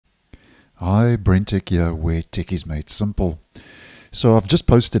Hi, BrenTech here, where tech is made simple. So I've just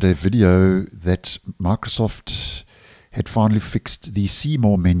posted a video that Microsoft had finally fixed the See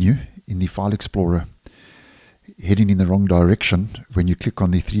More menu in the File Explorer, heading in the wrong direction when you click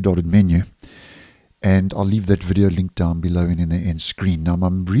on the three-dotted menu. And I'll leave that video linked down below and in the end screen. Now, my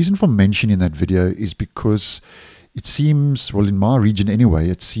reason for mentioning that video is because it seems, well, in my region anyway,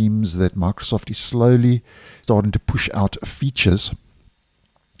 it seems that Microsoft is slowly starting to push out features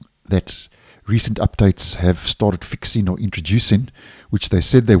that recent updates have started fixing or introducing, which they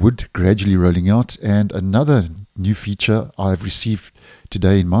said they would, gradually rolling out. And another new feature I've received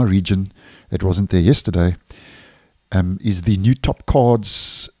today in my region that wasn't there yesterday is the new top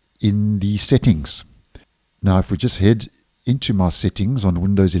cards in the settings. Now, if we just head into my settings on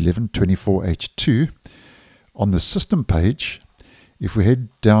Windows 11 24H2, on the system page, if we head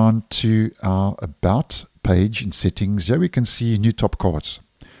down to our About page in settings, here we can see new top cards.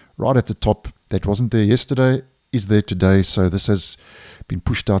 Right at the top, that wasn't there yesterday, is there today. So this has been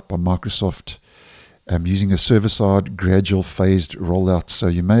pushed out by Microsoft using a server-side gradual phased rollout. So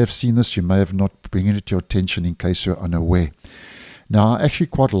you may have seen this, you may have not, bringing it to your attention in case you're unaware. Now, I actually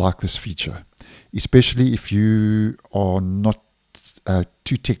quite like this feature, especially if you are not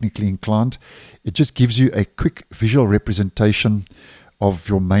too technically inclined. It just gives you a quick visual representation of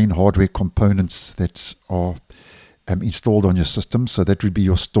your main hardware components that are installed on your system. So that would be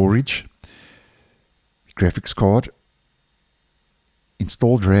your storage, graphics card,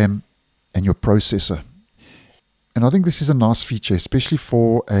 installed RAM, and your processor. And I think this is a nice feature, especially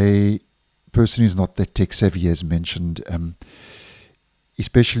for a person who's not that tech savvy, as mentioned.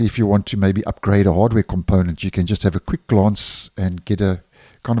 Especially if you want to maybe upgrade a hardware component, you can just have a quick glance and get a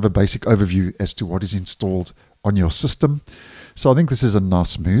kind of a basic overview as to what is installed on your system. So I think this is a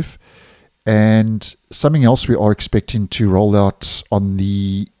nice move. And something else we are expecting to roll out on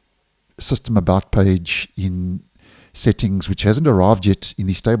the System About page in settings, which hasn't arrived yet in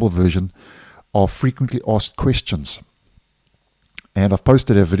the stable version, are frequently asked questions. And I've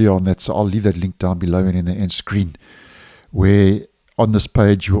posted a video on that, so I'll leave that link down below and in the end screen, where on this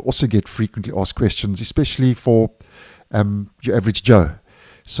page you will also get frequently asked questions, especially for your average Joe.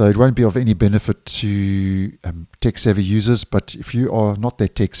 So it won't be of any benefit to tech-savvy users, but if you are not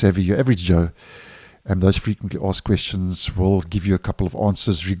that tech-savvy, your average Joe, those frequently asked questions will give you a couple of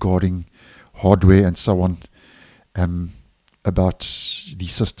answers regarding hardware and so on about the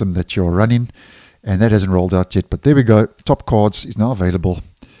system that you're running. And that hasn't rolled out yet, but there we go. Top cards is now available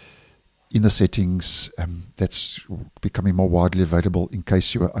in the settings. That's becoming more widely available in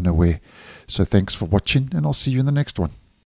case you are unaware. So thanks for watching, and I'll see you in the next one.